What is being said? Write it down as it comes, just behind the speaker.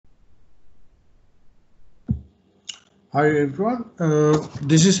Hi everyone,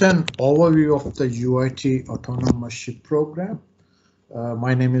 this is an overview of the UiT Autonomous Ship Program.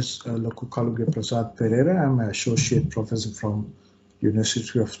 My name is Lokukaluge Perera. I'm an associate professor from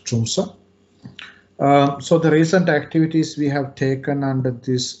University of Tromsø. So the recent activities we have taken under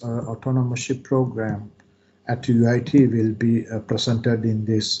this Autonomous Ship Program at UiT will be presented in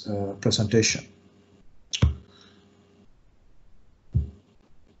this presentation.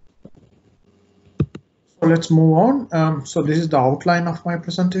 So let's move on. So this is the outline of my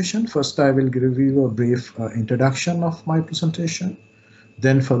presentation. First, I will give you a brief introduction of my presentation,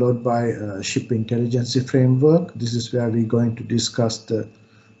 then followed by ship intelligence framework. This is where we're going to discuss the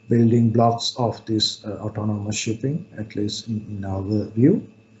building blocks of this autonomous shipping, at least in our view.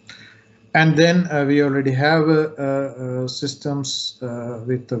 And then we already have systems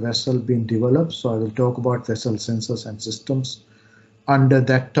with the vessel being developed. So I will talk about vessel sensors and systems under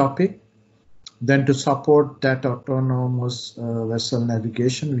that topic. Then to support that autonomous vessel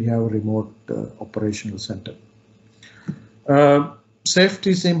navigation, we have a remote operational center. Safety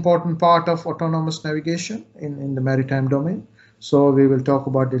is an important part of autonomous navigation in the maritime domain. So we will talk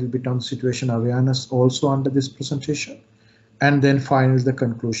about a little bit on situation awareness also under this presentation. And then finally, the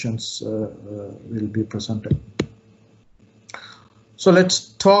conclusions will be presented. So let's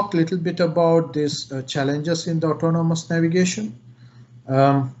talk a little bit about these challenges in the autonomous navigation.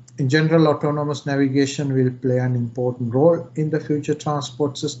 In general, autonomous navigation will play an important role in the future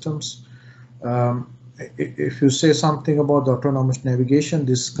transport systems. If you say something about the autonomous navigation,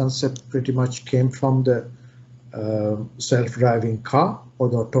 this concept pretty much came from the self-driving car or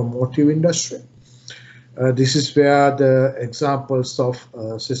the automotive industry. This is where the examples of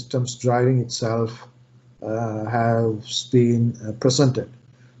systems driving itself have been presented.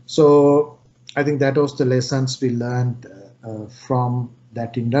 So I think that was the lessons we learned from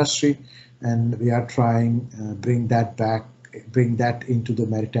that industry, and we are trying bring that into the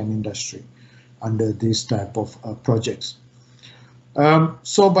maritime industry under this type of projects.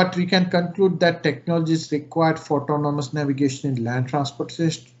 But we can conclude that technology is required for autonomous navigation in land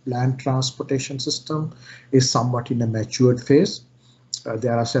transportation system is somewhat in a matured phase.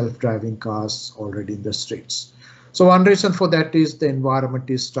 There are self-driving cars already in the streets. So one reason for that is the environment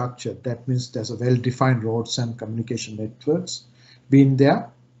is structured. That means there's a well-defined roads and communication networks been there.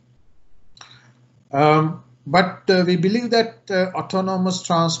 But we believe that autonomous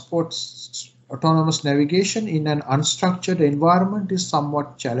navigation in an unstructured environment is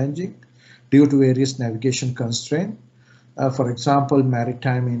somewhat challenging due to various navigation constraints. For example,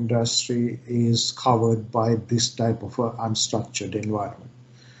 maritime industry is covered by this type of unstructured environment,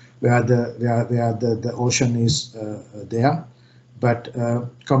 where the ocean is there, but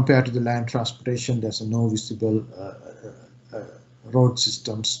compared to the land transportation, there's no visible road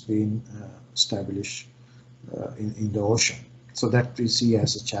systems being established in the ocean. So that we see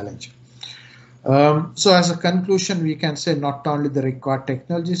as a challenge. So as a conclusion, we can say not only the required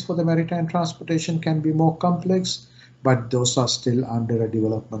technologies for the maritime transportation can be more complex, but those are still under a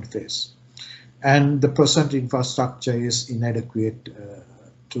development phase. And the present infrastructure is inadequate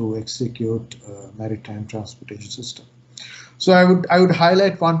to execute maritime transportation system. So I would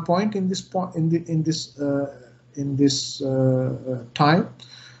highlight one point in this time.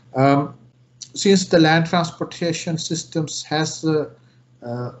 Since the land transportation systems has a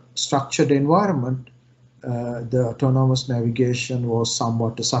structured environment, the autonomous navigation was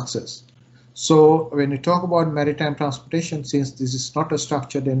somewhat a success. So when you talk about maritime transportation, since this is not a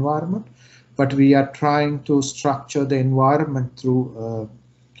structured environment, but we are trying to structure the environment through,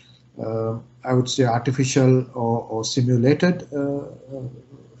 I would say, artificial or simulated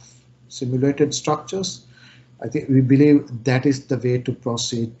structures. I think we believe that is the way to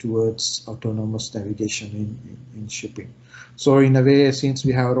proceed towards autonomous navigation in shipping. So in a way, since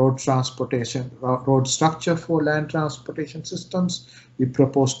we have road structure for land transportation systems, we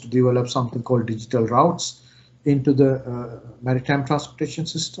propose to develop something called digital routes into the maritime transportation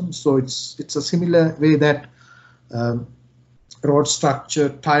system. So it's a similar way that road structure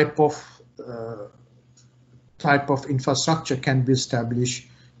type of infrastructure can be established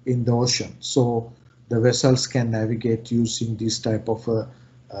in the ocean. So the vessels can navigate using this type of a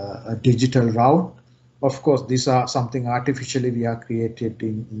digital route. Of course, these are something artificially we are created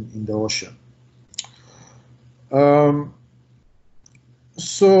in the ocean.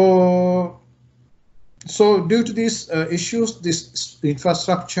 So due to these issues, this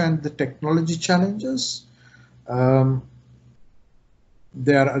infrastructure and the technology challenges, the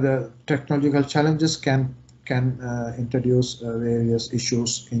technological challenges can introduce various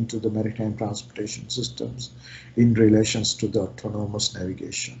issues into the maritime transportation systems in relations to the autonomous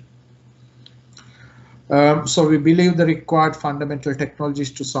navigation. So we believe the required fundamental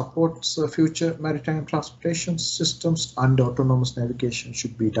technologies to support future maritime transportation systems and autonomous navigation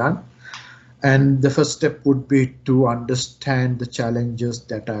should be done. And the first step would be to understand the challenges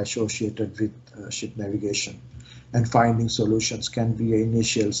that are associated with ship navigation, and finding solutions can be an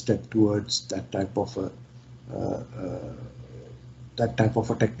initial step towards that type of a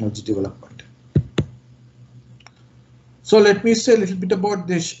technology development. So let me say a little bit about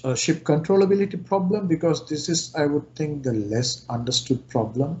this ship controllability problem, because this is, I would think, the less understood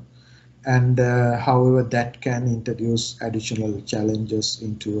problem, and however that can introduce additional challenges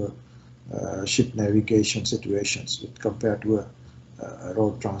into ship navigation situations with compared to a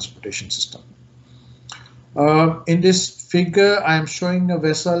road transportation system. In this figure, I am showing a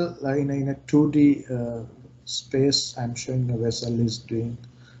vessel in a 2D space. I'm showing a vessel is doing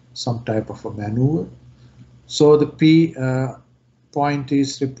some type of a maneuver. So the P point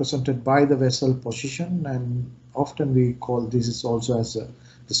is represented by the vessel position, and often we call this is also as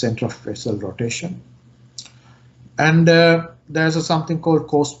the center of vessel rotation. And there's something called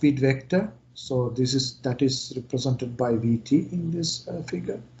course speed vector. So that is represented by VT in this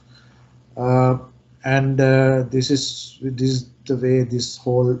figure. And this is the way this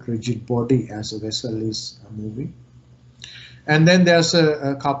whole rigid body as a vessel is moving. And then there's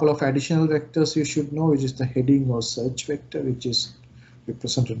a couple of additional vectors you should know, which is the heading or surge vector, which is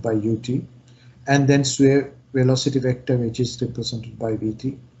represented by UT, and then sway velocity vector, which is represented by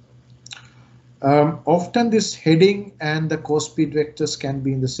VT. Often this heading and the course speed vectors can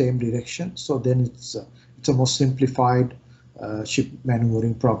be in the same direction, so then it's a more simplified ship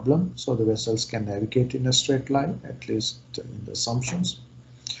maneuvering problem, so the vessels can navigate in a straight line, at least in the assumptions.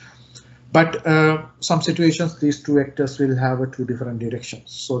 But some situations, these two vectors will have two different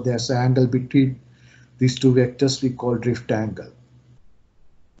directions. So there's an angle between these two vectors we call drift angle.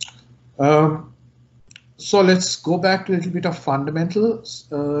 So let's go back to a little bit of fundamentals.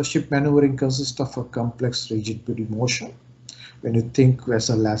 Ship maneuvering consists of a complex rigid body motion. When you think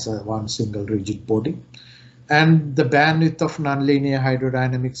vessel as one single rigid body, and the bandwidth of nonlinear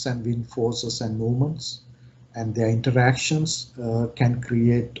hydrodynamics and wind forces and movements, and their interactions can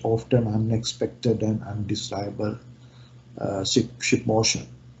create often unexpected and undesirable ship motion.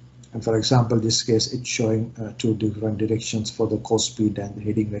 And for example, in this case, it's showing two different directions for the course speed and the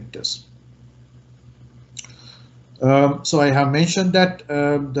heading vectors. So I have mentioned that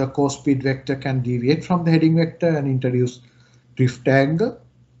the course speed vector can deviate from the heading vector and introduce drift angle.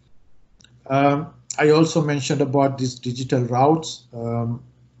 I also mentioned about these digital routes.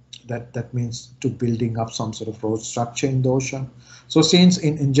 That means to building up some sort of road structure in the ocean. So since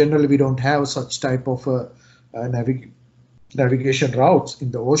in general we don't have such type of navigation routes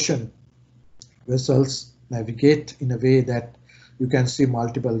in the ocean, vessels navigate in a way that you can see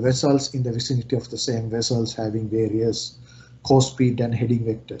multiple vessels in the vicinity of the same vessels having various course speed and heading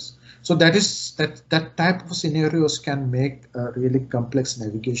vectors. So that type of scenarios can make really complex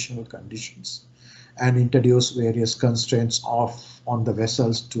navigational conditions and introduce various constraints on the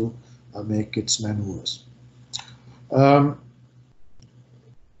vessels to make its maneuvers.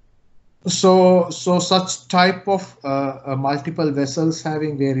 So such type of multiple vessels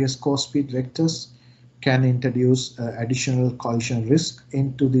having various course speed vectors can introduce additional collision risk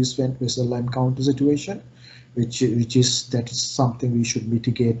into this vessel encounter situation, which is something we should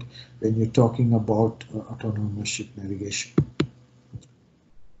mitigate when you're talking about autonomous ship navigation.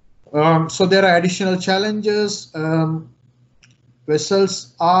 So there are additional challenges.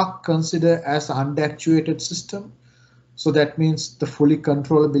 Vessels are considered as an underactuated system. So that means the fully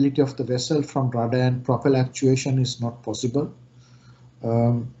controllability of the vessel from rudder and propel actuation is not possible.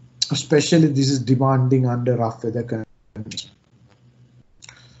 Especially this is demanding under rough weather conditions.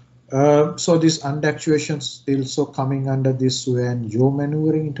 So this underactuations also coming under this sway and yaw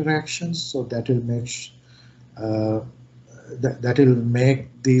maneuvering interactions. So that will make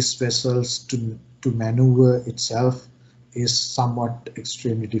these vessels to maneuver itself is somewhat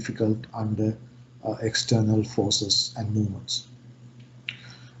extremely difficult under external forces and movements.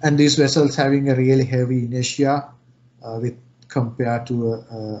 And these vessels having a really heavy inertia with compared to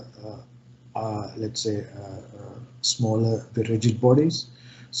let's say smaller rigid bodies,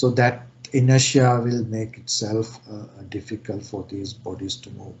 so that inertia will make itself difficult for these bodies to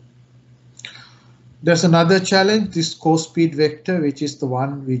move. There's another challenge, this course speed vector, which is the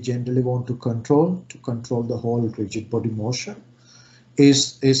one we generally want to control the whole rigid body motion,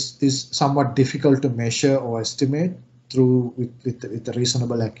 is somewhat difficult to measure or estimate through with a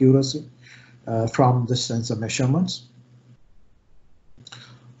reasonable accuracy from the sensor measurements.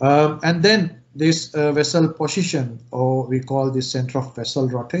 And then this vessel position, or we call this center of vessel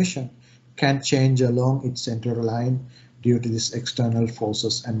rotation, can change along its central line due to these external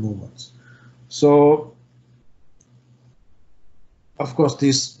forces and movements. So, of course,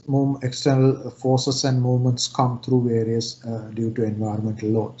 these external forces and movements come through various due to environmental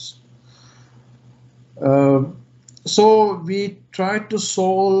loads. So we try to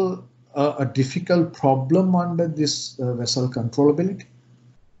solve a difficult problem under this vessel controllability.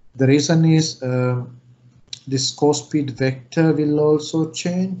 The reason is this course speed vector will also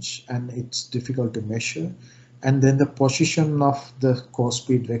change, and it's difficult to measure. And then the position of the course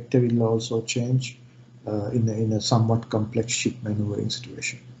speed vector will also change in a somewhat complex ship maneuvering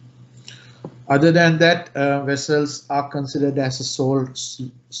situation. Other than that, vessels are considered as a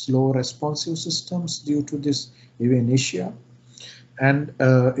slow responsive systems due to this inertia, and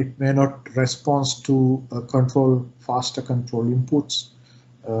it may not respond to faster control inputs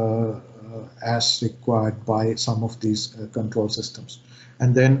as required by some of these control systems.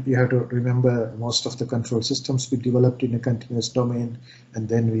 And then you have to remember, most of the control systems we developed in a continuous domain, and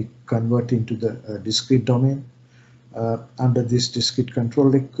then we convert into the discrete domain under this discrete control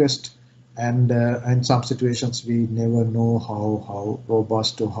request. And in some situations, we never know how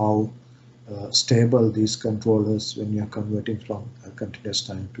robust or how stable these controllers when you are converting from a continuous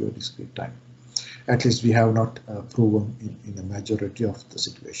time to a discrete time. At least we have not proven in a majority of the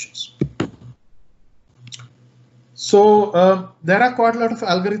situations. So there are quite a lot of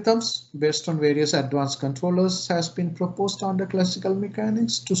algorithms based on various advanced controllers has been proposed under classical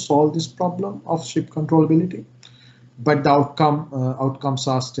mechanics to solve this problem of ship controllability, but the outcomes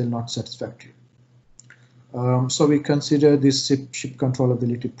are still not satisfactory. So we consider this ship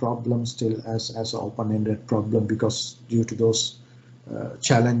controllability problem still as an open-ended problem because due to those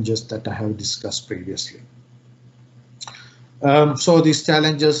challenges that I have discussed previously. So these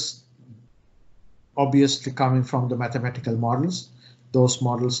challenges obviously coming from the mathematical models. Those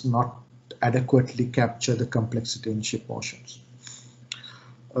models not adequately capture the complexity in ship motions.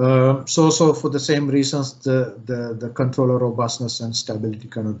 So for the same reasons, the controller robustness and stability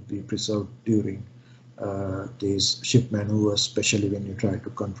cannot be preserved during these ship maneuvers, especially when you try to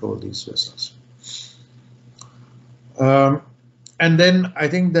control these vessels. And then I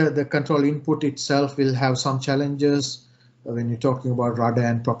think the control input itself will have some challenges when you're talking about rudder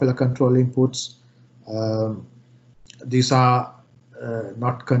and propeller control inputs. These are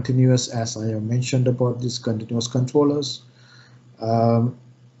not continuous, as I have mentioned about these continuous controllers. And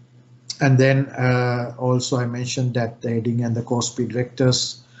then also I mentioned that the heading and the course speed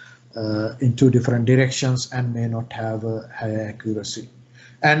vectors in two different directions and may not have a high accuracy.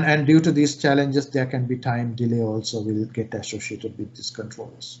 And due to these challenges, there can be time delay also will get associated with these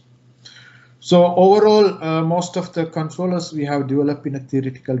controllers. So overall, most of the controllers we have developed in a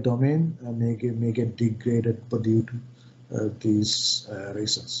theoretical domain may get degraded due to these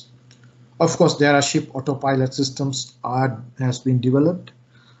reasons. Of course, there are ship autopilot systems has been developed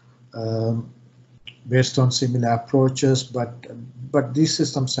based on similar approaches, but these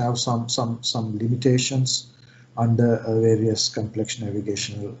systems have some limitations under various complex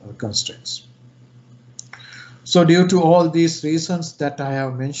navigational constraints. So due to all these reasons that I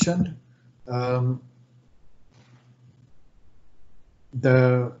have mentioned,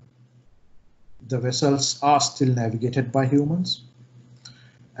 the vessels are still navigated by humans,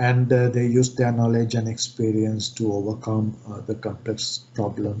 and they use their knowledge and experience to overcome the complex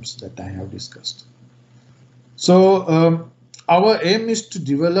problems that I have discussed. So our aim is to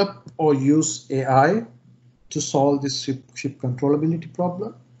develop or use AI to solve this ship controllability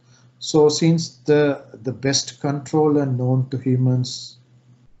problem. So since the best controller known to humans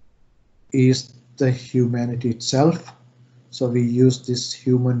is the humanity itself, so we use this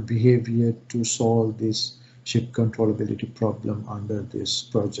human behavior to solve this ship controllability problem under this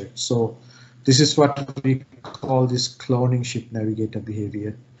project. So this is what we call this cloning ship navigator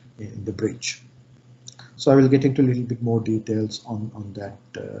behavior in the bridge. So I will get into a little bit more details on that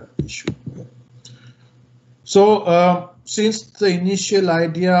issue. So since the initial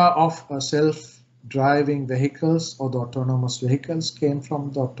idea of self-driving vehicles or the autonomous vehicles came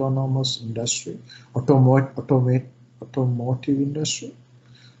from the autonomous industry, automotive industry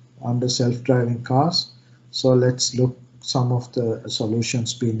under self-driving cars. So let's look some of the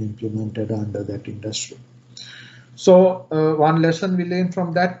solutions being implemented under that industry. So one lesson we learn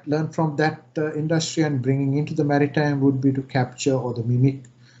from that industry and bringing into the maritime would be to capture or the mimic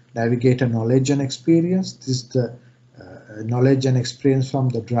navigator knowledge and experience. This is the knowledge and experience from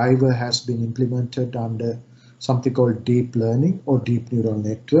the driver has been implemented under something called deep learning or deep neural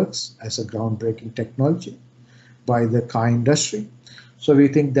networks as a groundbreaking technology by the car industry. So we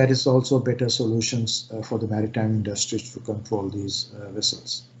think that is also better solutions for the maritime industry to control these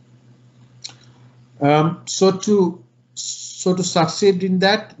vessels. So to succeed in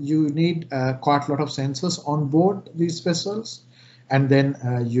that, you need quite a lot of sensors on board these vessels, and then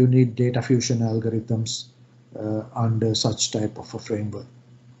you need data fusion algorithms under such type of a framework.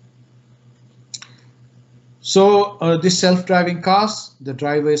 So these self-driving cars, the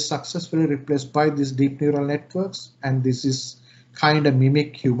driver is successfully replaced by these deep neural networks, and this is kind of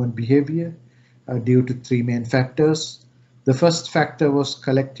mimic human behavior due to three main factors. The first factor was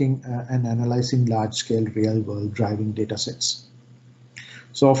collecting and analyzing large-scale real-world driving data sets.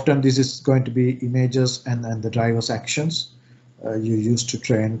 So often this is going to be images and the driver's actions you use to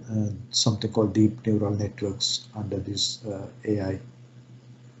train something called deep neural networks under this AI.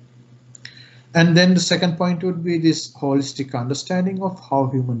 And then the second point would be this holistic understanding of how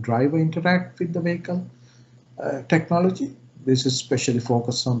human driver interact with the vehicle technology. This is especially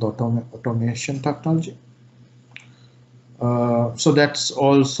focused on the automation technology. So that's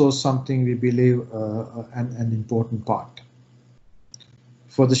also something we believe an important part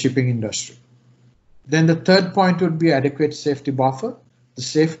for the shipping industry. Then the third point would be adequate safety buffer. The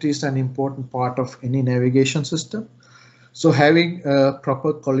safety is an important part of any navigation system. So having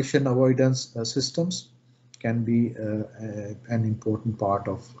proper collision avoidance systems can be an important part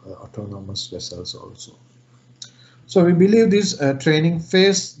of autonomous vessels also. So we believe this training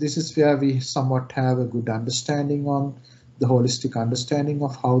phase, this is where we somewhat have a good understanding on the holistic understanding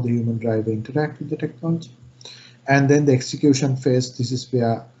of how the human driver interact with the technology. And then the execution phase, this is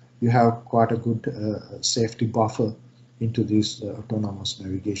where you have quite a good safety buffer into these autonomous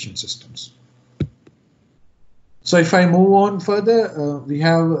navigation systems. So if I move on further, we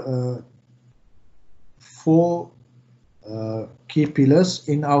have four key pillars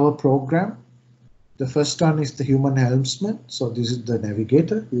in our program. The first one is the human helmsman. So this is the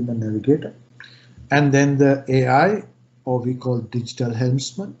navigator, human navigator. And then the AI, or we call digital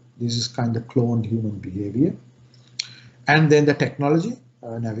helmsman. This is kind of cloned human behavior. And then the technology,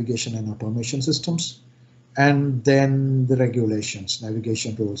 navigation and automation systems. And then the regulations,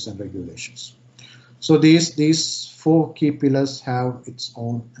 navigation rules and regulations. So these four key pillars have its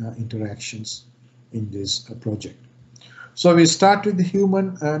own interactions in this project. So we start with the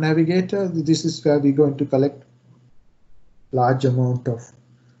human navigator. This is where we're going to collect large amount of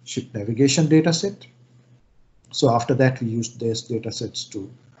ship navigation data set. So after that, we use these data sets to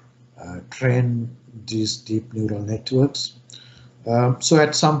train these deep neural networks. So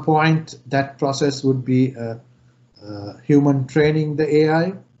at some point, that process would be human training the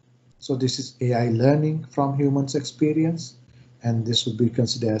AI. So this is AI learning from humans' experience, and this would be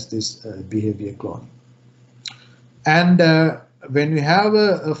considered as this behavior cloning. And when we have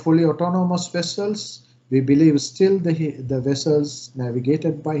a fully autonomous vessels, we believe still the vessels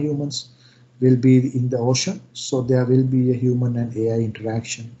navigated by humans will be in the ocean. So there will be a human and AI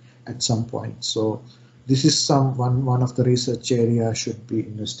interaction at some point. So this is one of the research areas should be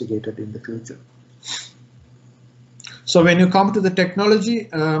investigated in the future. So when you come to the technology,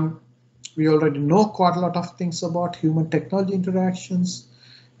 we already know quite a lot of things about human technology interactions.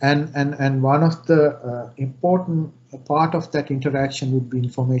 And one of the important part of that interaction would be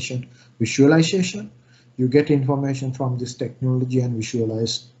information visualization. You get information from this technology and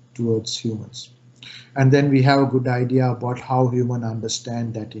visualize towards humans. And then we have a good idea about how humans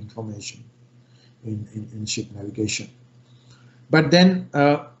understand that information in ship navigation. But then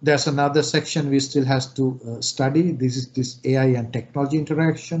there's another section we still has to study. This is this AI and technology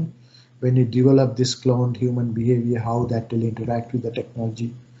interaction. When you develop this cloned human behavior, how that will interact with the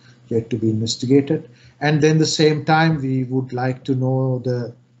technology yet to be investigated. And then the same time, we would like to know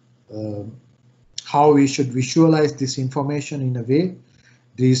the how we should visualize this information in a way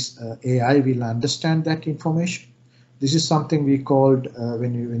this AI will understand that information. This is something we called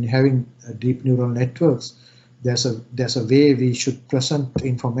when you're having deep neural networks. There's a way we should present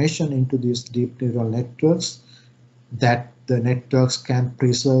information into these deep neural networks that the networks can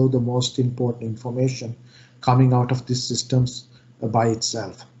preserve the most important information coming out of these systems by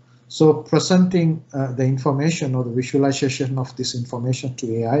itself. So presenting the information or the visualization of this information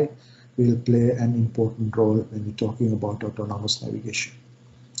to AI will play an important role when we're talking about autonomous navigation.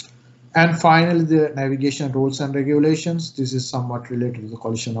 And finally, the navigation rules and regulations. This is somewhat related to the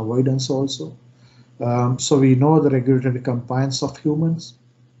collision avoidance also. So we know the regulatory compliance of humans,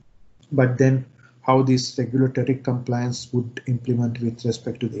 but then how this regulatory compliance would implement with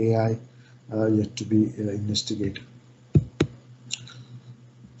respect to the AI yet to be investigated.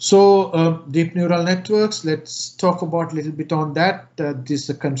 So deep neural networks, let's talk about a little bit on that. This is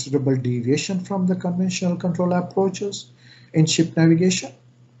a considerable deviation from the conventional control approaches in ship navigation.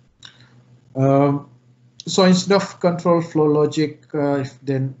 So instead of control flow logic,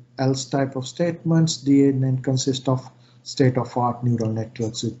 then else type of statements. DNN consists of state-of-art neural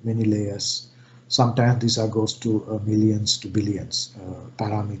networks with many layers. Sometimes these goes to millions to billions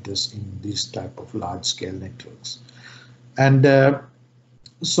parameters in these type of large-scale networks. And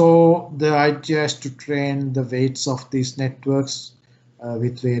so the idea is to train the weights of these networks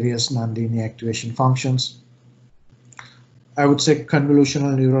with various nonlinear activation functions. I would say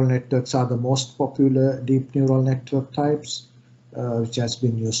convolutional neural networks are the most popular deep neural network types, which has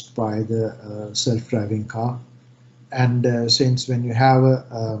been used by the self-driving car. And since when you have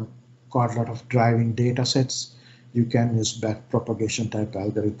quite a lot of driving data sets, you can use backpropagation type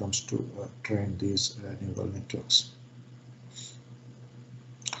algorithms to train these neural networks.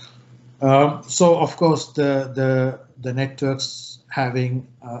 So of course the networks having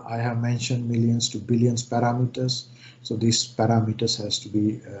I have mentioned millions to billions parameters. So these parameters has to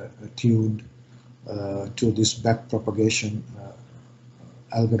be tuned to this backpropagation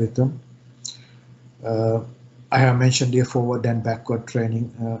algorithm. I have mentioned here forward and backward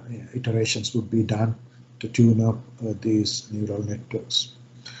training iterations would be done to tune up these neural networks.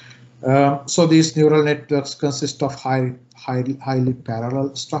 So these neural networks consist of highly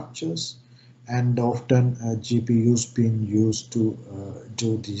parallel structures, and often GPUs being used to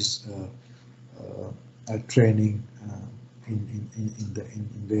do these training in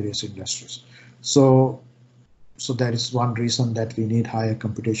various industries. So that is one reason that we need higher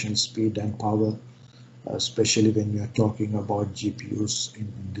computational speed and power, especially when you are talking about GPUs in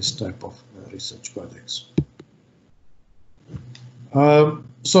this type of research projects.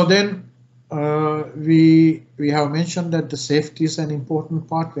 So then we have mentioned that the safety is an important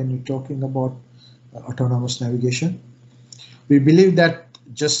part when you're talking about autonomous navigation. We believe that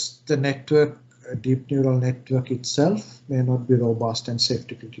just the network, deep neural network itself may not be robust and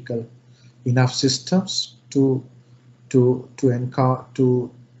safety critical enough systems to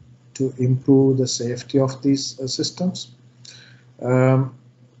improve the safety of these systems.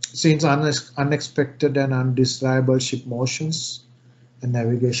 Since unexpected and undesirable ship motions and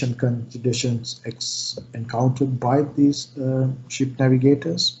navigation conditions encountered by these ship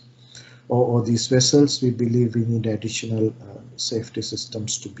navigators or these vessels, we believe we need additional safety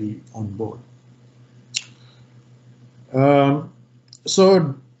systems to be on board.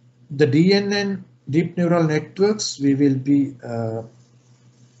 So the DNN, deep neural networks, we will be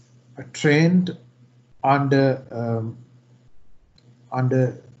trained under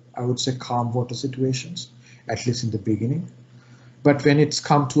I would say calm water situations, at least in the beginning. But when it's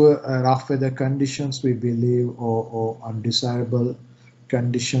come to rough weather conditions, we believe, or undesirable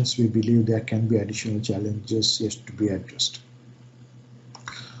conditions, we believe there can be additional challenges yet to be addressed.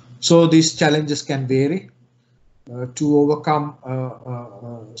 So these challenges can vary. To overcome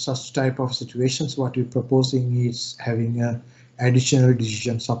such type of situations, what we're proposing is having an additional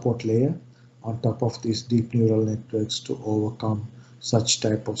decision support layer on top of these deep neural networks to overcome such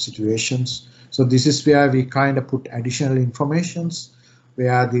type of situations. So this is where we kind of put additional informations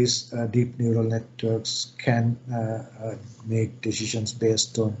where these deep neural networks can make decisions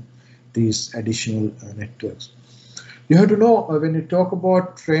based on these additional networks. You have to know when you talk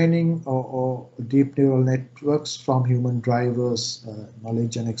about training or deep neural networks from human drivers'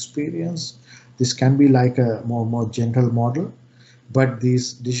 knowledge and experience, this can be like a more general model, but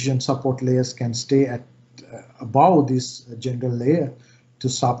these decision support layers can stay at above this general layer to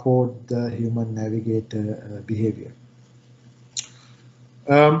support the human navigator behavior.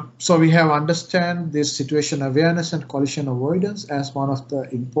 So we have understand this situation awareness and collision avoidance as one of the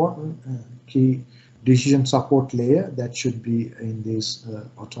important key decision support layer that should be in these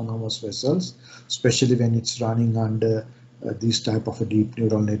autonomous vessels, especially when it's running under these type of deep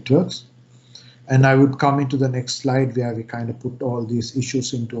neural networks. And I would come into the next slide where we kind of put all these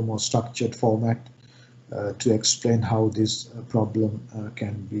issues into a more structured format to explain how this problem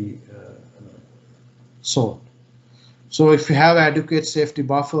can be solved. So if you have adequate safety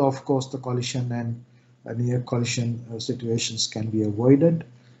buffer, of course, the collision and near collision situations can be avoided.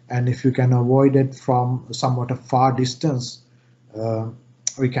 And if you can avoid it from somewhat a far distance,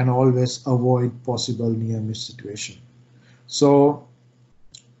 we can always avoid possible near miss situation. So,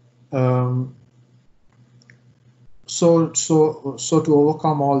 to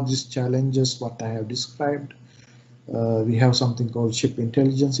overcome all these challenges, what I have described, we have something called ship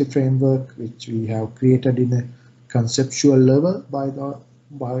intelligence framework, which we have created in a conceptual level by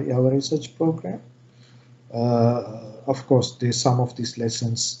our research program. Of course, some of these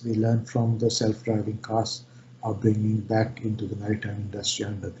lessons we learned from the self-driving cars are bringing back into the maritime industry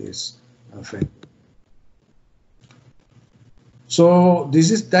under this framework. So this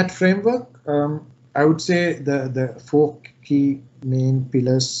is that framework. I would say the four key main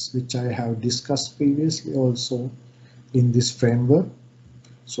pillars which I have discussed previously also in this framework.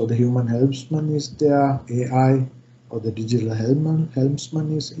 So the human helmsman is there, AI or the digital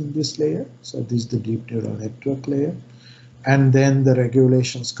helmsman is in this layer. So this is the deep neural network layer. And then the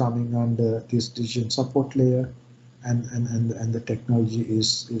regulations coming under this decision support layer, and the technology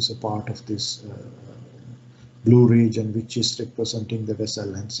is a part of this blue region, which is representing the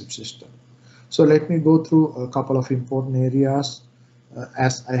vessel and ship system. So let me go through a couple of important areas.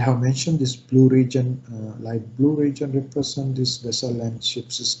 As I have mentioned, this blue region, light blue region, represent this vessel and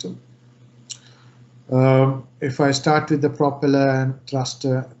ship system. If I start with the propeller and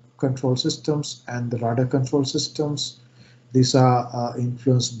thruster control systems and the rudder control systems, these are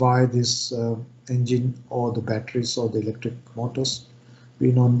influenced by this engine or the batteries or the electric motors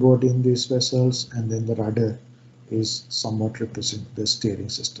being on board in these vessels, and then the rudder is somewhat representing the steering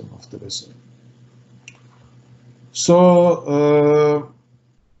system of the vessel. So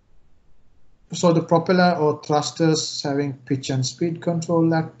the propeller or thrusters having pitch and speed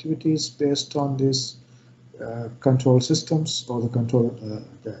control activities based on these control systems or the control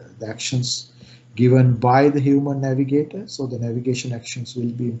the actions given by the human navigator. So the navigation actions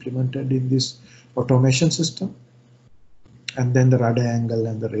will be implemented in this automation system, and then the rudder angle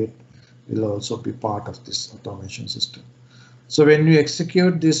and the rate will also be part of this automation system. So when you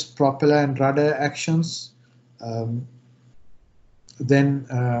execute this propeller and rudder actions, then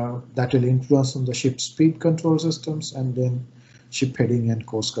that will influence on the ship speed control systems and then ship heading and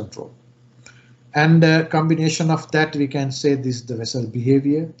course control. And a combination of that, we can say this is the vessel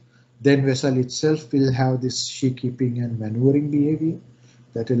behavior. Then vessel itself will have this sea keeping and maneuvering behavior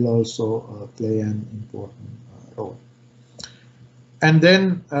that will also play an important role. And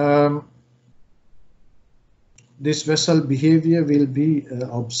then this vessel behavior will be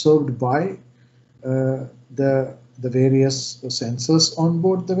observed by the various sensors on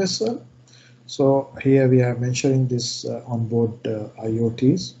board the vessel. So here we are mentioning this onboard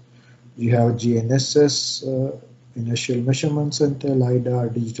IoTs. You have GNSS, inertial measurement center, LiDAR,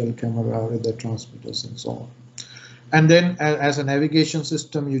 digital camera, weather transmitters, and so on. And then as a navigation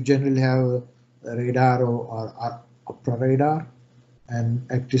system, you generally have a radar or upper radar and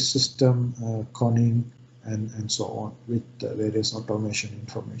active system, conning, and so on with various automation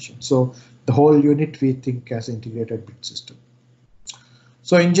information. So the whole unit we think as integrated bit system.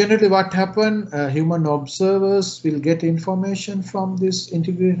 So in generally what happens, human observers will get information from this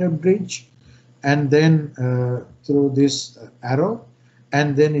integrated bridge, and then through this arrow,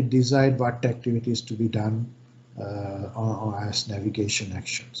 and then it decide what activities to be done or as navigation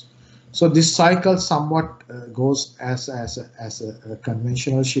actions. So this cycle somewhat goes as a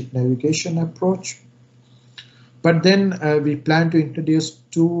conventional ship navigation approach. But then we plan to introduce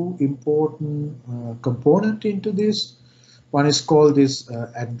two important components into this. One is called this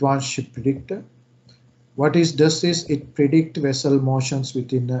advanced ship predictor. What it does is it predicts vessel motions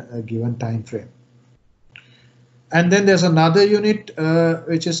within a given time frame. And then there's another unit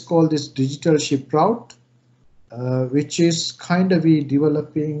which is called this digital ship route, which is kind of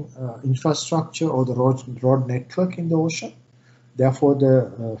developing infrastructure or the road network in the ocean. Therefore,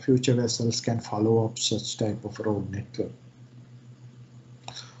 the future vessels can follow up such type of road network.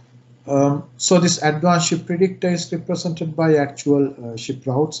 So this advanced ship predictor is represented by actual ship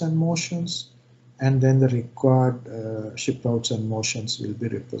routes and motions, and then the required ship routes and motions will be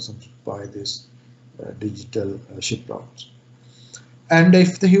represented by this digital ship routes. And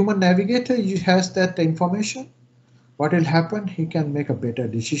if the human navigator has that information, what will happen? He can make a better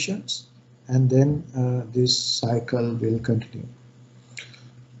decisions, and then this cycle will continue.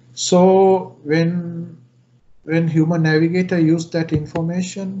 So when human navigator use that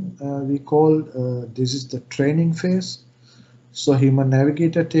information, we call this is the training phase. So human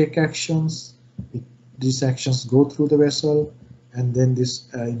navigator take actions, these actions go through the vessel, and then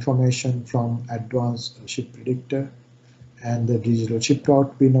this information from advanced ship predictor and the digital ship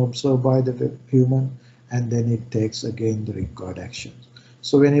route being observed by the human, and then it takes again the required actions.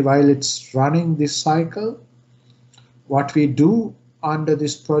 So while it's running this cycle, what we do under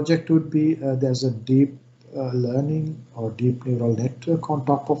this project would be there's a deep learning or deep neural network on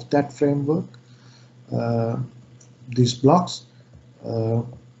top of that framework, these blocks.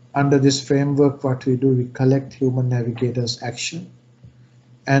 Under this framework, what we do, we collect human navigators' action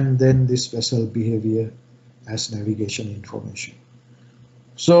and then this vessel behavior as navigation information.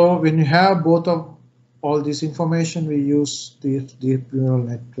 So when you have both of all this information, we use these deep neural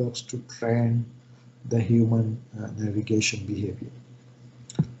networks to train the human navigation behavior.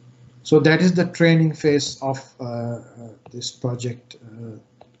 So that is the training phase of this project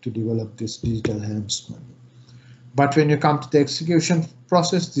to develop this digital helmsman. But when you come to the execution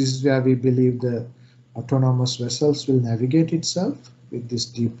process, this is where we believe the autonomous vessels will navigate itself with this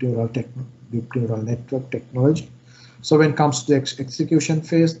deep neural network technology. So when it comes to the execution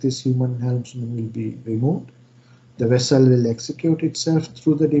phase, this human helmsman will be removed. The vessel will execute itself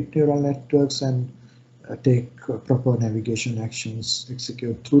through the deep neural networks and take proper navigation actions,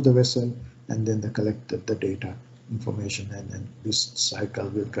 execute through the vessel, and then they collect the data information, and then this cycle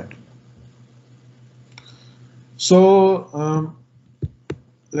will continue. So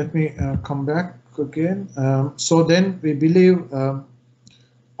let me come back again. So then we believe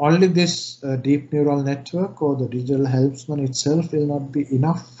only this deep neural network or the digital helmsman itself will not be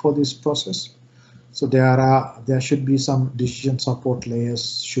enough for this process. So there should be some decision support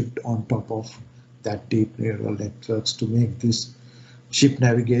layers should on top of that deep neural networks to make this ship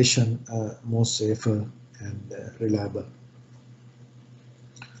navigation more safer and reliable.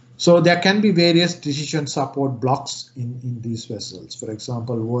 So there can be various decision support blocks in these vessels. For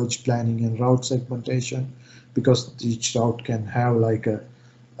example, voyage planning and route segmentation, because each route can have like a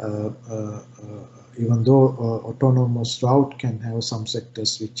even though autonomous route can have some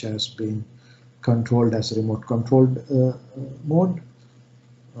sectors which has been controlled as remote controlled mode.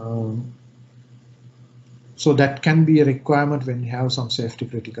 So that can be a requirement when you have some safety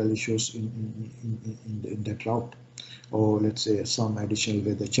critical issues in that route, or let's say some additional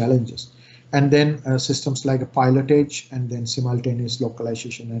weather challenges. And then systems like a pilotage, and then simultaneous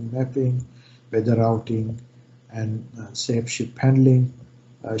localization and mapping, weather routing, and safe ship handling,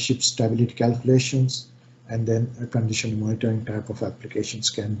 ship stability calculations, and then condition monitoring type of applications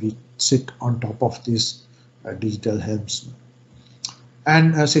can be sit on top of this digital helmsman.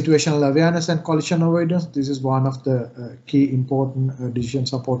 And situational awareness and collision avoidance, this is one of the key important decision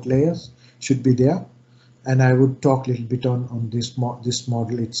support layers should be there. And I would talk a little bit on this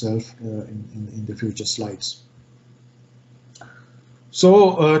model itself in the future slides.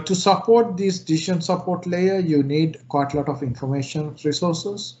 So to support this decision support layer, you need quite a lot of information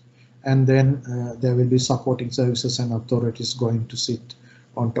resources, and then there will be supporting services and authorities going to sit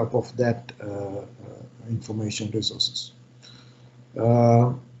on top of that information resources.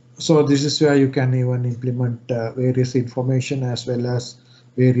 So this is where you can even implement various information as well as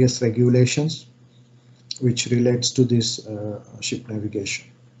various regulations which relates to this ship navigation.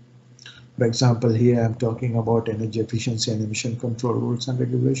 For example, here I'm talking about energy efficiency and emission control rules and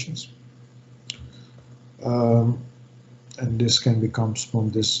regulations. And this can be comes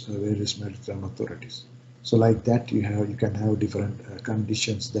from this various maritime authorities. So like that, you can have different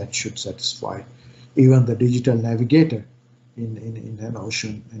conditions that should satisfy even the digital navigator in an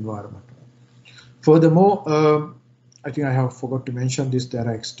ocean environment. Furthermore, I think I have forgot to mention this, there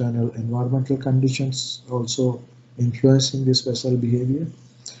are external environmental conditions also influencing this vessel behavior.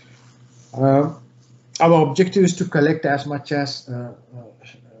 Our objective is to collect as much as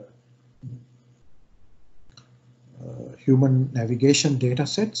human navigation data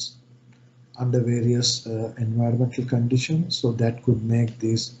sets under various environmental conditions, so that could make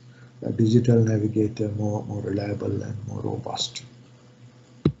this digital navigator more reliable and more robust.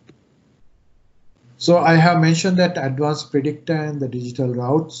 So I have mentioned that advanced predictor and the digital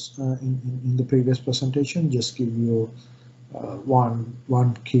routes in the previous presentation. Just give you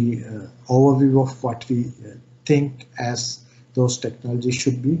one key overview of what we think as those technologies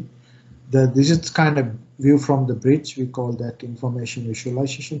should be. This is kind of view from the bridge. We call that information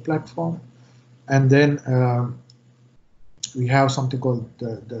visualization platform. And then we have something called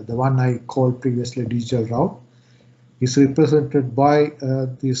the one I called previously digital route. Is represented by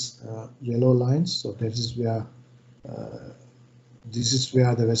these yellow lines. So that is where this is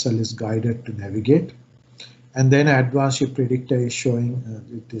where the vessel is guided to navigate. And then advanced ship predictor is showing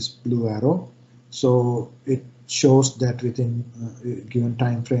with this blue arrow. So it shows that within a given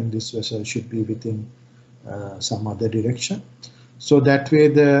time frame, this vessel should be within some other direction. So that way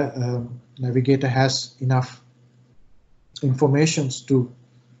the navigator has enough information to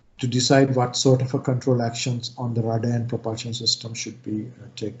decide what sort of a control actions on the rudder and propulsion system should be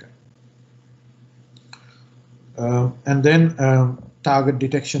taken. And then target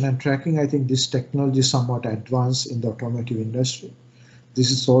detection and tracking. I think this technology is somewhat advanced in the automotive industry. This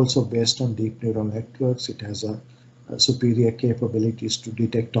is also based on deep neural networks. It has a superior capabilities to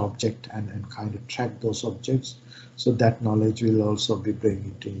detect object and kind of track those objects. So that knowledge will also be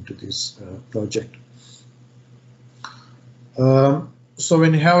bringing into this project. So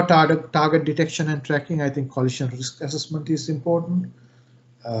when you have target detection and tracking, I think collision risk assessment is important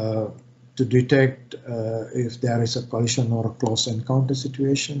to detect if there is a collision or a close encounter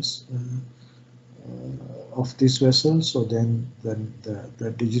situations of this vessel. So then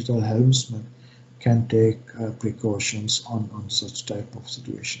the digital helmsman can take precautions on such type of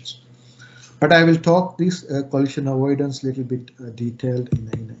situations. But I will talk this collision avoidance a little bit detailed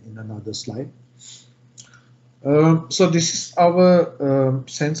in another slide. So this is our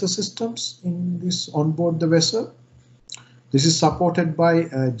sensor systems in this onboard the vessel. This is supported by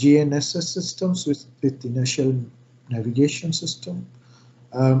GNSS systems with inertial navigation system.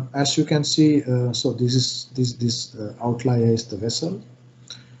 As you can see, so this outlier is the vessel.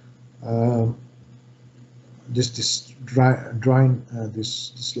 This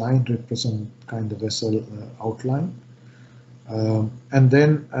line represent kind of vessel outline. And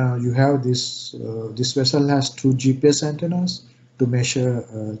then you have this vessel has two GPS antennas to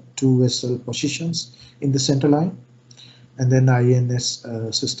measure two vessel positions in the center line, and then INS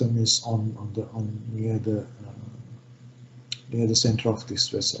system is near the center of this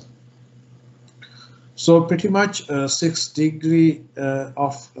vessel. So pretty much 6 degrees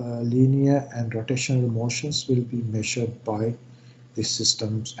of linear and rotational motions will be measured by these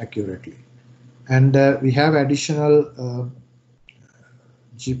systems accurately, and we have additional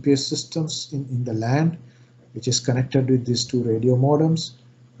GPS systems in the land, which is connected with these two radio modems.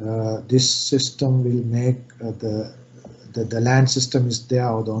 This system will make the land system is there,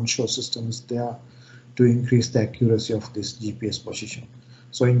 or the onshore system is there, to increase the accuracy of this GPS position.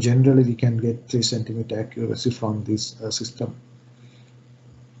 So in general, we can get 3 centimeter accuracy from this system.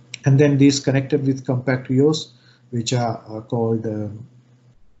 And then these connected with compact reos, which are called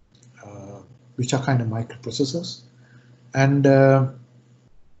which are kind of microprocessors, and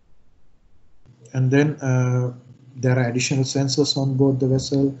then there are additional sensors on board the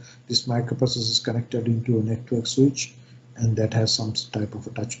vessel. This microprocessor is connected into a network switch, and that has some type of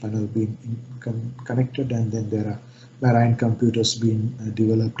a touch panel being connected, and then there are marine computers being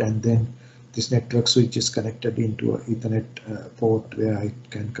developed, and then this network switch is connected into an Ethernet port where it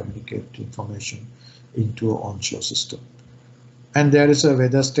can communicate information into an onshore system. And there is a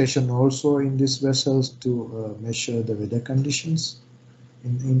weather station also in these vessels to measure the weather conditions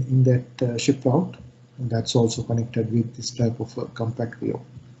in that ship route, and that's also connected with this type of compact wheel.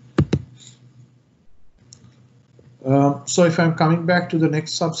 So if I'm coming back to the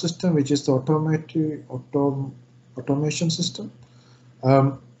next subsystem, which is the automation system,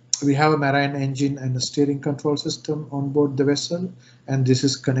 we have a marine engine and a steering control system on board the vessel, and this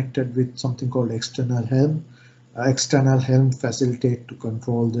is connected with something called external helm. External helm facilitate to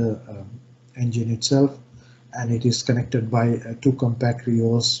control the engine itself, and it is connected by 2 compact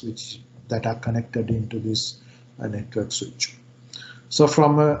reos that are connected into this network switch. So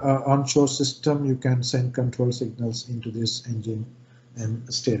from an onshore system, you can send control signals into this engine and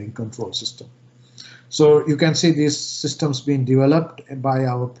steering control system. So you can see these systems being developed by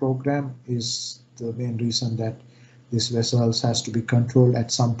our program is the main reason that these vessels has to be controlled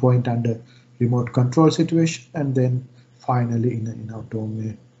at some point under remote control situation, and then finally in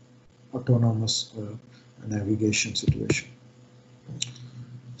autonomous navigation situation.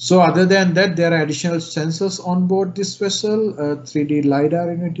 So other than that, there are additional sensors on board this vessel. 3D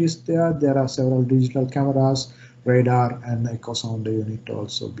LiDAR unit is there. There are several digital cameras, radar, and echo sounder unit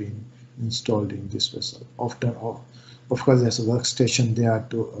also being installed in this vessel. Often, of course, there's a workstation there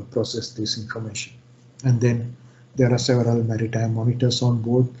to process this information. And then there are several maritime monitors on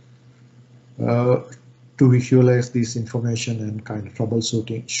board to visualize this information and kind of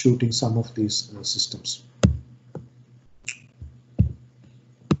troubleshooting some of these systems.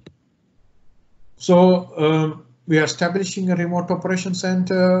 So we are establishing a remote operation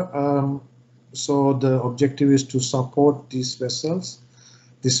center. So the objective is to support these vessels.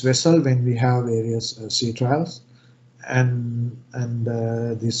 This vessel when we have various sea trials, and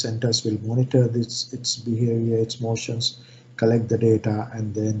these centers will monitor its behavior, its motions, collect the data,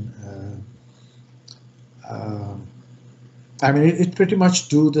 and then I mean it pretty much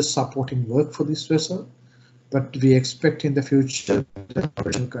do the supporting work for this vessel. But we expect in the future the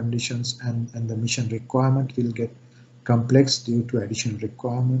operational conditions and the mission requirement will get complex due to additional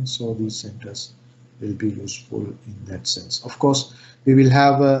requirements. So these centers will be useful in that sense. Of course, we will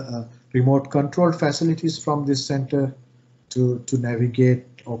have remote control facilities from this center to navigate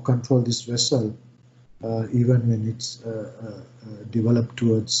or control this vessel, even when it's developed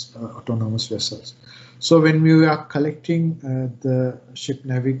towards autonomous vessels. So when we are collecting the ship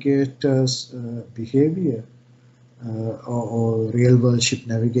navigators' behavior or real-world ship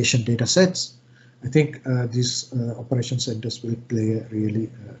navigation data sets, I think these operation centers will play a really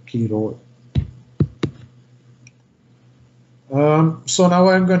key role. So now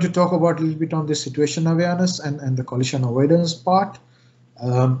I'm going to talk about a little bit on the situation awareness and the collision avoidance part.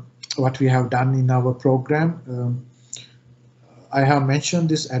 What we have done in our program. I have mentioned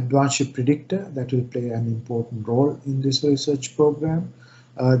this advanced ship predictor that will play an important role in this research program.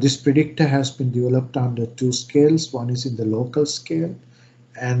 This predictor has been developed under two scales. One is in the local scale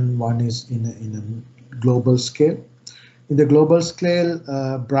and one is in a global scale. In the global scale,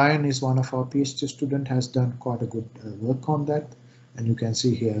 Brian is one of our PhD students, has done quite a good work on that. And you can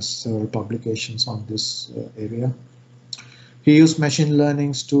see he has several publications on this area. He used machine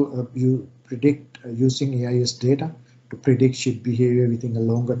learnings to predict using AIS data to predict ship behavior within a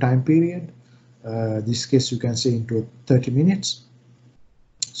longer time period. This case you can see into 30 minutes.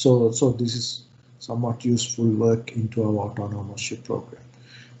 So this is somewhat useful work into our autonomous ship program.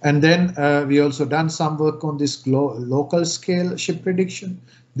 And then we also done some work on this local scale ship prediction.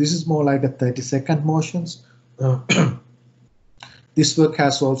 This is more like a 30-second motions. This work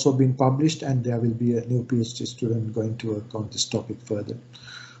has also been published, and there will be a new PhD student going to work on this topic further.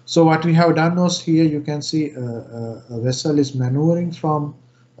 So what we have done was here you can see a vessel is maneuvering from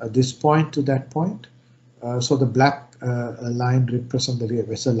this point to that point. So the black line represents the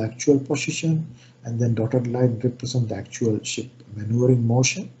vessel actual position, and then dotted line represent the actual ship maneuvering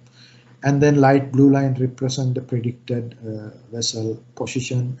motion, and then light blue line represent the predicted vessel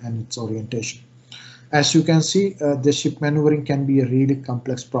position and its orientation. As you can see, the ship maneuvering can be a really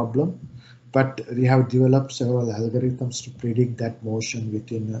complex problem, but we have developed several algorithms to predict that motion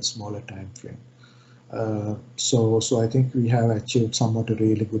within a smaller time frame. So I think we have achieved somewhat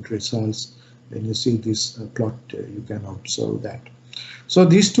really good results. When you see this plot, you can observe that. So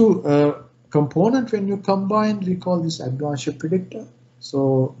these two components, when you combine, we call this advanced ship predictor.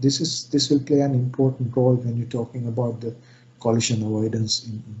 So this will play an important role when you're talking about the collision avoidance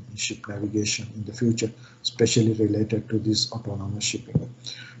in ship navigation in the future, especially related to this autonomous shipping.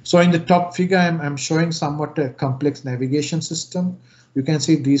 So in the top figure, I'm showing somewhat a complex navigation system. You can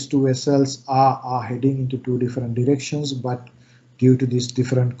see these two vessels are heading into two different directions, but due to these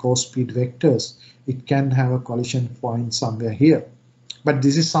different course speed vectors, it can have a collision point somewhere here. But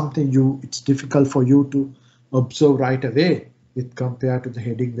this is something it's difficult for you to observe right away with compared to the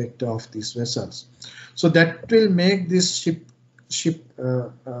heading vector of these vessels. So that will make this ship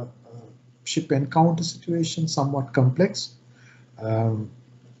encounter situation somewhat complex.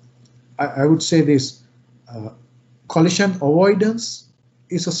 I would say this collision avoidance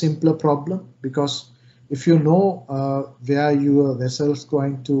is a simpler problem, because if you know where your vessel is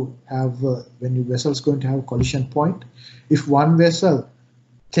going to have when your vessel is going to have a collision point, if one vessel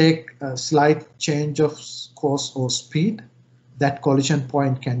take a slight change of course or speed, that collision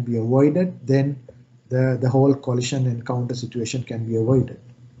point can be avoided, then the whole collision encounter situation can be avoided.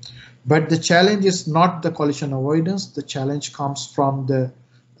 But the challenge is not the collision avoidance, the challenge comes from the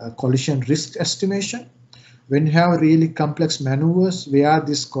collision risk estimation. When you have really complex maneuvers where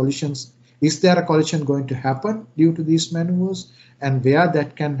these collisions, is there a collision going to happen due to these maneuvers, and where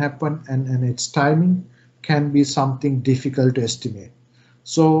that can happen, and its timing can be something difficult to estimate.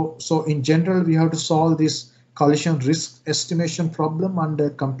 So in general, we have to solve this collision risk estimation problem under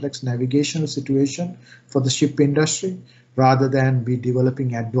complex navigational situation for the ship industry, rather than be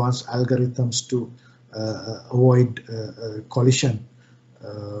developing advanced algorithms to avoid collision,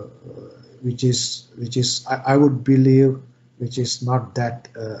 which is I would believe which is not that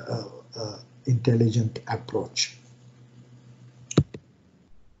intelligent approach.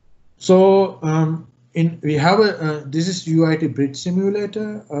 So we have this is UiT Bridge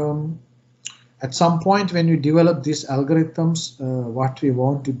Simulator. At some point when you develop these algorithms, what we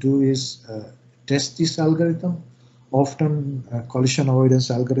want to do is test this algorithm. Often collision avoidance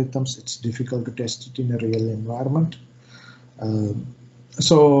algorithms, it's difficult to test it in a real environment.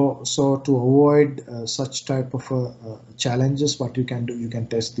 So to avoid such type of challenges, what you can do, you can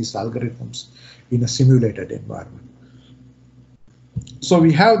test these algorithms in a simulated environment. So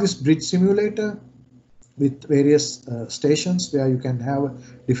we have this bridge simulator with various stations where you can have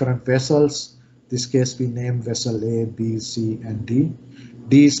different vessels. In this case, we named vessel A, B, C, and D.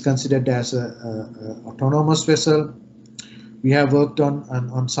 D is considered as a autonomous vessel. We have worked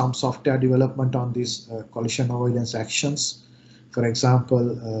on some software development on these collision avoidance actions. For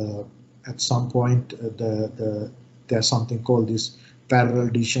example, at some point, there's something called this parallel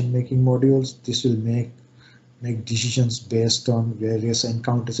decision-making modules. This will make decisions based on various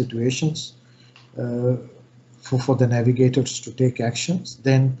encounter situations for the navigators to take actions.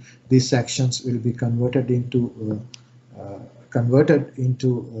 Then these actions will be converted into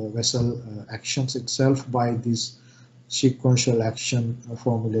vessel actions itself by this sequential action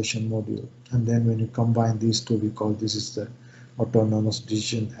formulation module. And then when you combine these two, we call this is the autonomous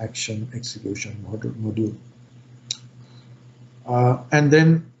decision action execution module. And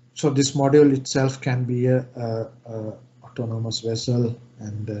then, so this module itself can be a autonomous vessel,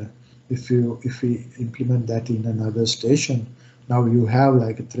 and if we implement that in another station, now you have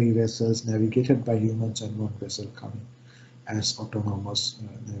like 3 vessels navigated by humans and 1 vessel coming as autonomous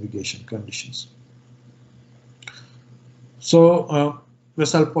navigation conditions. So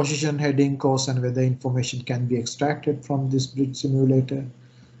vessel position, heading, course, and weather information can be extracted from this bridge simulator,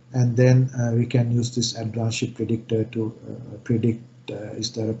 and then we can use this advanced ship predictor to predict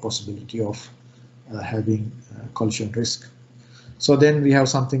is there a possibility of having collision risk. So then we have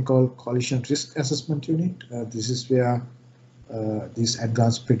something called collision risk assessment unit. This is where this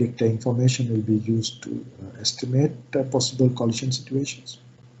advanced predictor information will be used to estimate possible collision situations.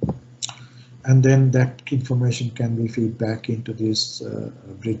 And then that information can be fed back into this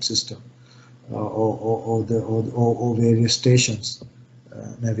bridge system or various stations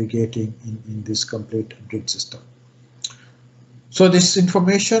navigating in this complete bridge system. So this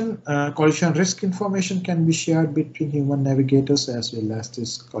information, collision risk information, can be shared between human navigators as well as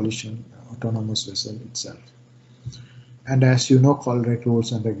this collision autonomous vessel itself. And as you know, colrate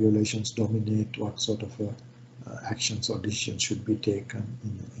rules and regulations dominate what sort of actions or decisions should be taken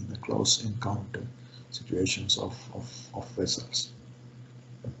in a close encounter situations of vessels.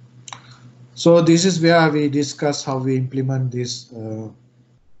 So this is where we discuss how we implement this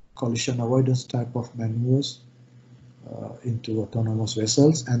collision avoidance type of maneuvers into autonomous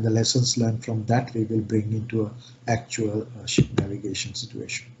vessels, and the lessons learned from that we will bring into an actual ship navigation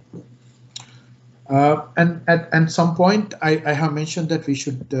situation. And at some point I have mentioned that we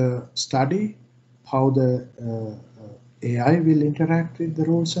should study how the AI will interact with the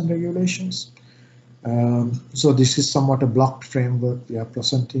rules and regulations. So this is somewhat a blocked framework we are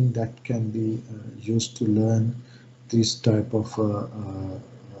presenting that can be used to learn this type of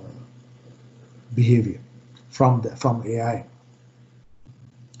behavior from AI.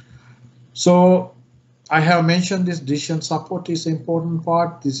 So I have mentioned this decision support is an important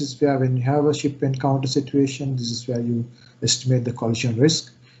part. This is where when you have a ship encounter situation, this is where you estimate the collision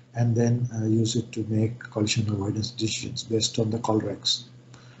risk and then use it to make collision avoidance decisions based on the colrex.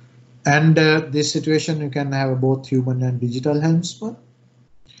 And this situation you can have both human and digital helmsman.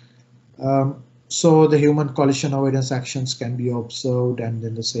 So the human collision avoidance actions can be observed, and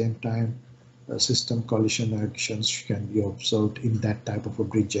at the same time system collision actions can be observed in that type of a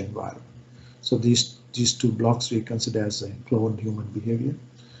bridge environment. So these 2 blocks we consider as a cloned human behavior.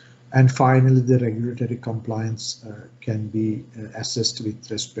 And finally, the regulatory compliance can be assessed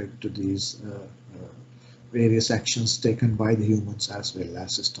with respect to these various actions taken by the humans as well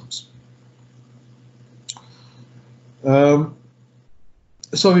as systems.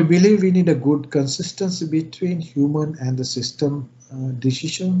 So we believe we need a good consistency between human and the system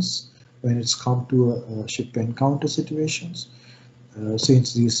decisions when it's come to ship encounter situations,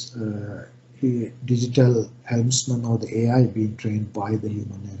 since these digital helmsman or the AI being trained by the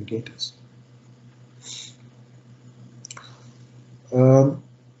human navigators.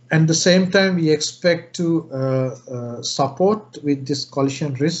 At the same time, we expect to support with this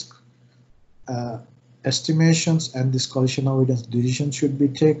collision risk estimations, and this collision avoidance decision should be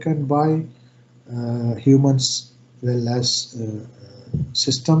taken by humans as well as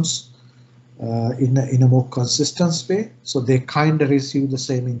systems in a more consistent way, so they kind of receive the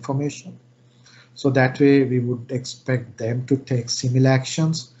same information. So that way we would expect them to take similar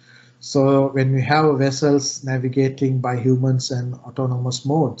actions. So when we have vessels navigating by humans and autonomous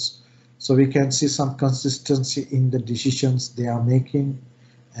modes, so we can see some consistency in the decisions they are making,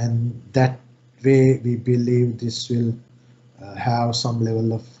 and that way we believe this will have some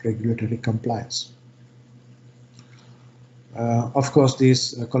level of regulatory compliance. Of course,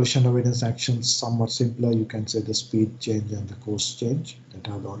 these collision avoidance actions somewhat simpler. You can say the speed change and the course change. That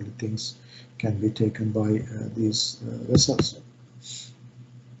are the only things can be taken by these vessels.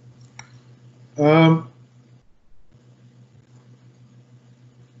 And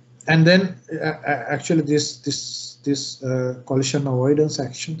then actually this collision avoidance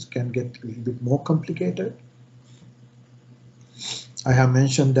actions can get a little bit more complicated. I have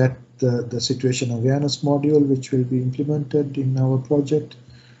mentioned that the situation awareness module, which will be implemented in our project,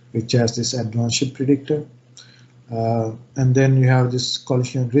 which has this advanced ship predictor. And then you have this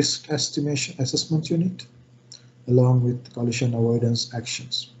collision risk estimation assessment unit, along with collision avoidance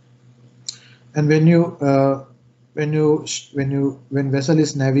actions. And when vessel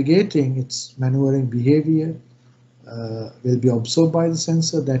is navigating, its maneuvering behavior will be observed by the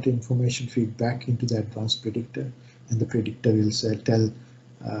sensor. That information feed back into the advanced predictor, and the predictor will tell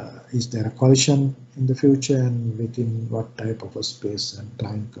is there a collision in the future and within what type of a space and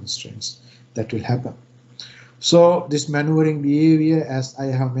time constraints that will happen. So this maneuvering behavior, as I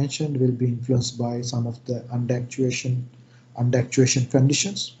have mentioned, will be influenced by some of the under actuation under actuation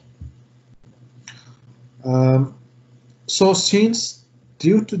conditions. So since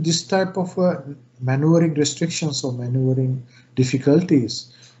due to this type of maneuvering restrictions or maneuvering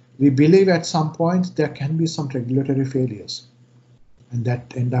difficulties, we believe at some point there can be some regulatory failures, and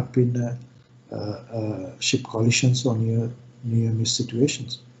that end up in ship collisions or near-miss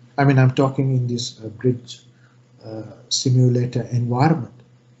situations. I mean, I'm talking in this bridge simulator environment.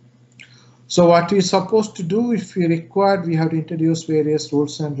 So what we're supposed to do, if we required, we have to introduce various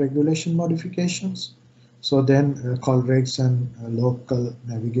rules and regulation modifications. So then call regs and local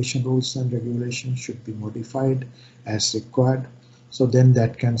navigation rules and regulations should be modified as required. So then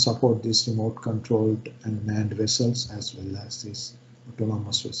that can support these remote controlled and manned vessels as well as these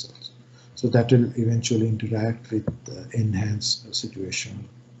autonomous vessels. So that will eventually interact with enhanced situational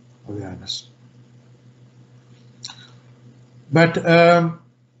awareness. But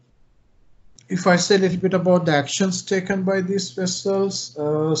if I say a little bit about the actions taken by these vessels,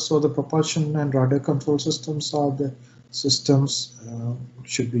 so the propulsion and rudder control systems are the systems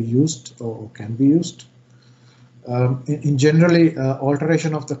should be used or can be used. In generally,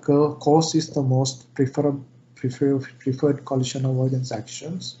 alteration of the course is the most preferred collision avoidance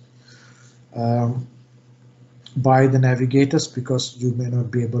actions by the navigators, because you may not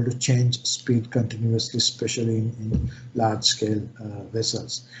be able to change speed continuously, especially in large-scale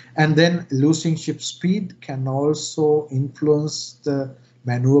vessels. And then losing ship speed can also influence the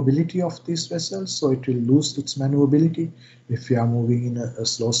maneuverability of these vessels, so it will lose its maneuverability if you are moving in a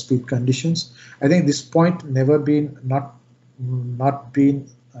slow speed conditions. I think this point never been not been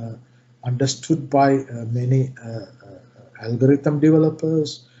understood by many algorithm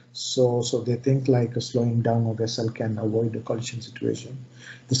developers. So they think like slowing down a vessel can avoid a collision situation.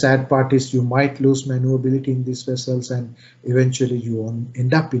 The sad part is you might lose maneuverability in these vessels, and eventually you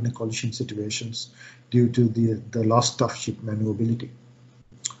end up in a collision situations due to the loss of ship maneuverability.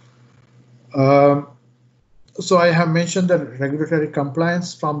 So I have mentioned that regulatory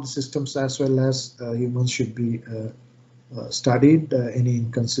compliance from the systems as well as humans should be studied. Any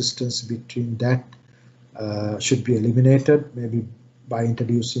inconsistency between that should be eliminated, maybe by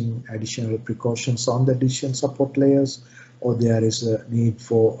introducing additional precautions on the decision support layers, or there is a need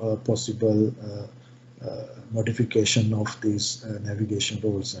for possible modification of these navigation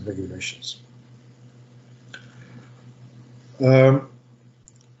rules and regulations.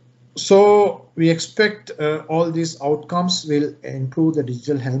 So we expect all these outcomes will improve the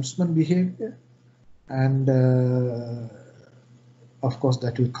digital helmsman behavior, and of course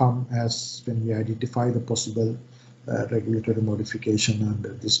that will come as when we identify the possible regulatory modification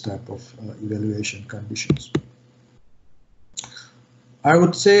under this type of evaluation conditions. I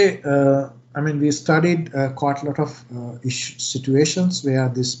would say, I mean, we studied quite a lot of situations where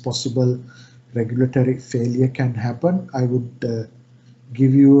this possible regulatory failure can happen. I would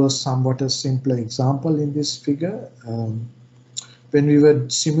give you a somewhat a simpler example in this figure. When we were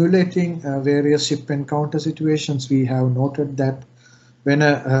simulating various ship encounter situations, we have noted that when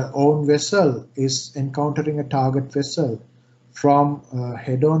a own vessel is encountering a target vessel from a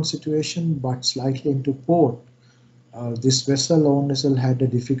head-on situation but slightly into port, this own vessel had a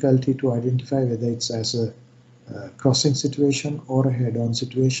difficulty to identify whether it's as a crossing situation or a head-on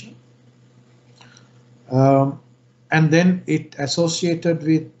situation. And then it associated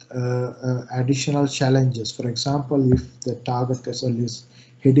with additional challenges. For example, if the target vessel is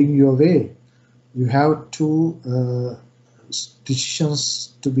heading your way, you have two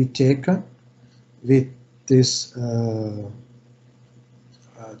decisions to be taken with this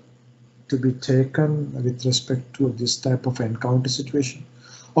with respect to this type of encounter situation.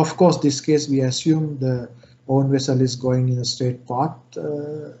 Of course, this case we assume the own vessel is going in a straight path,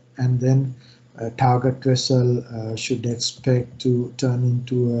 and then target vessel should expect to turn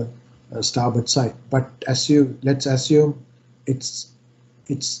into a starboard side. But let's assume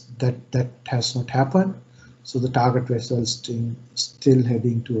that has not happened. So the target vessel is still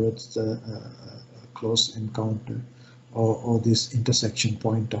heading towards the close encounter or this intersection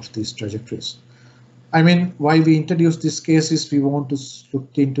point of these trajectories. I mean, why we introduce this case is we want to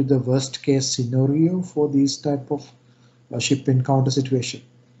look into the worst case scenario for these type of ship encounter situation.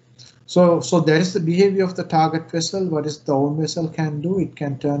 So that is the behavior of the target vessel. What is the own vessel can do? It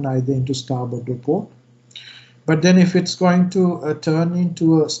can turn either into starboard or port. But then if it's going to turn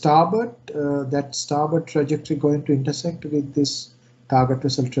into a starboard, that starboard trajectory going to intersect with this target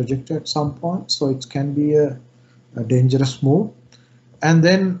vessel trajectory at some point. So it can be a dangerous move. And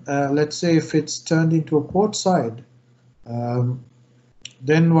then let's say if it's turned into a port side,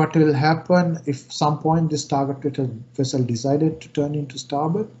 then what will happen if some point this target vessel decided to turn into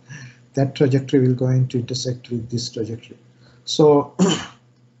starboard, that trajectory will going to intersect with this trajectory. So,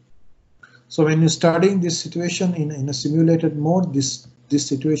 so when you're studying this situation in a simulated mode, this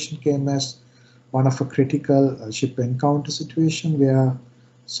situation came as one of a critical ship encounter situation where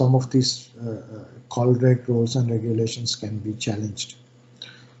some of these COLREG rules and regulations can be challenged.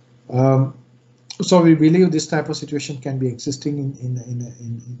 So we believe this type of situation can be existing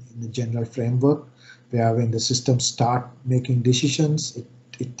in a general framework where when the systems start making decisions,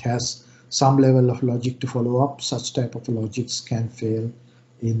 it has some level of logic to follow up. Such type of logics can fail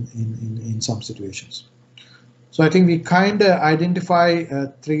in some situations. So I think we kind of identify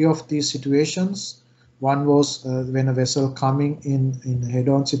 3 of these situations. One was when a vessel coming in a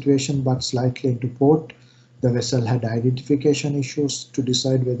head-on situation but slightly into port, the vessel had identification issues to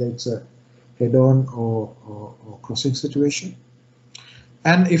decide whether it's a head-on or crossing situation.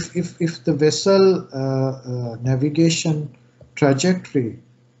 And if the vessel navigation trajectory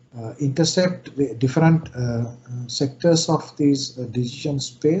intersect the different sectors of these decision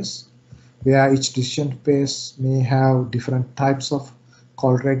space, where each decision space may have different types of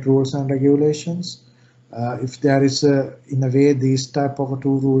COLREG rules and regulations. If there is in a way these type of 2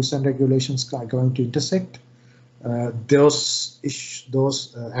 rules and regulations are going to intersect, those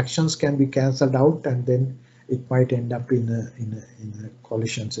actions can be cancelled out, and then it might end up in a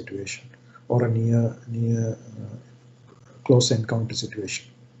collision situation or a near close encounter situation.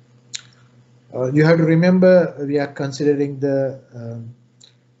 You have to remember we are considering the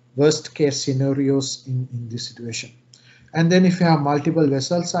worst case scenarios in this situation. And then if you have multiple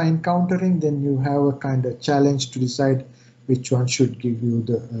vessels are encountering, then you have a kind of challenge to decide which one should give you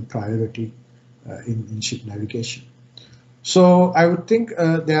the priority in ship navigation. So I would think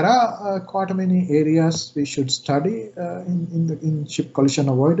there are quite many areas we should study in ship collision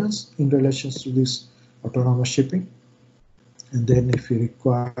avoidance in relation to this autonomous shipping. And then if we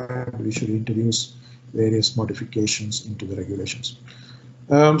require, we should introduce various modifications into the regulations.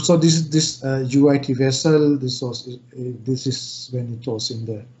 So this UiT vessel, this is when it was in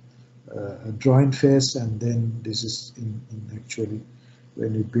the drawing phase, and then this is in actually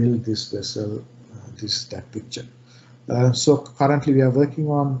when we build this vessel, this is that picture. So currently we are working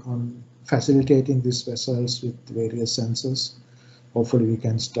on facilitating these vessels with various sensors. Hopefully we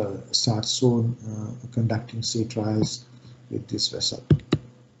can start soon conducting sea trials with this vessel.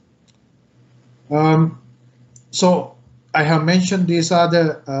 So I have mentioned these are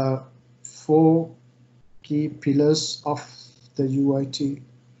the 4 key pillars of the UiT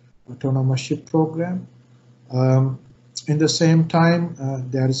Autonomous Ship Program. In the same time,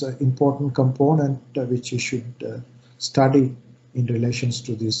 there is an important component which you should study in relations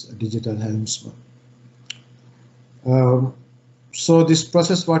to this digital helmsman. So this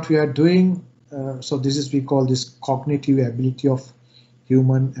process, what we are doing, so this is, we call this cognitive ability of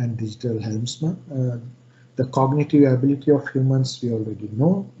human and digital helmsman. The cognitive ability of humans we already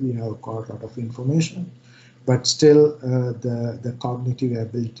know, we have got a lot of information, but still the cognitive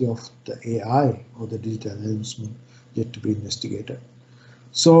ability of the AI or the digital helmsman yet to be investigated.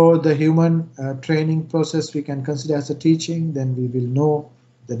 So the human training process we can consider as a teaching, then we will know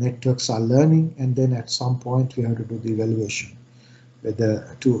the networks are learning, and then at some point we have to do the evaluation,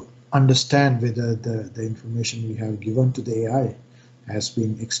 whether to understand whether the information we have given to the AI has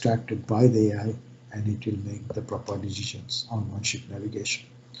been extracted by the AI and it will make the proper decisions on ship navigation.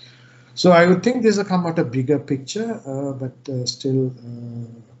 So I would think this will come out a bigger picture, but still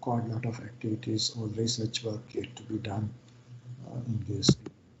quite a lot of activities or research work yet to be done in this.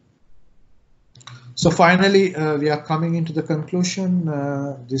 So finally, we are coming into the conclusion.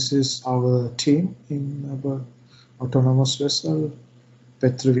 This is our team in our autonomous vessel,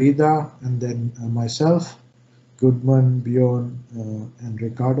 Petrivida, and then myself, Goodman, Bjorn, and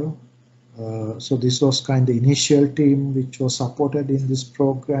Ricardo. So this was kind of initial team which was supported in this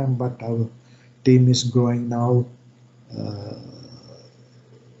program, but our team is growing now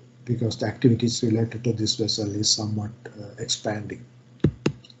because the activities related to this vessel is somewhat expanding.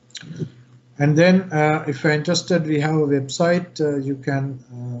 And then if you're interested, we have a website. You can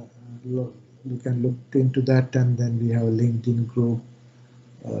look into that, and then we have a LinkedIn group,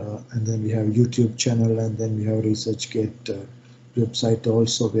 and then we have a YouTube channel, and then we have a ResearchGate website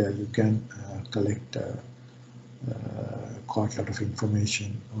also, where you can collect quite a lot of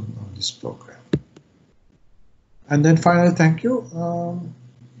information on this program. And then finally, thank you.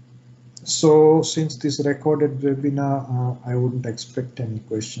 So since this recorded webinar, I wouldn't expect any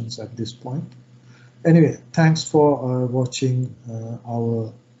questions at this point. Anyway, thanks for watching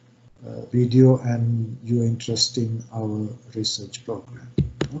our video and your interest in our research program.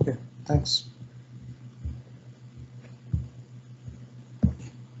 Okay, thanks.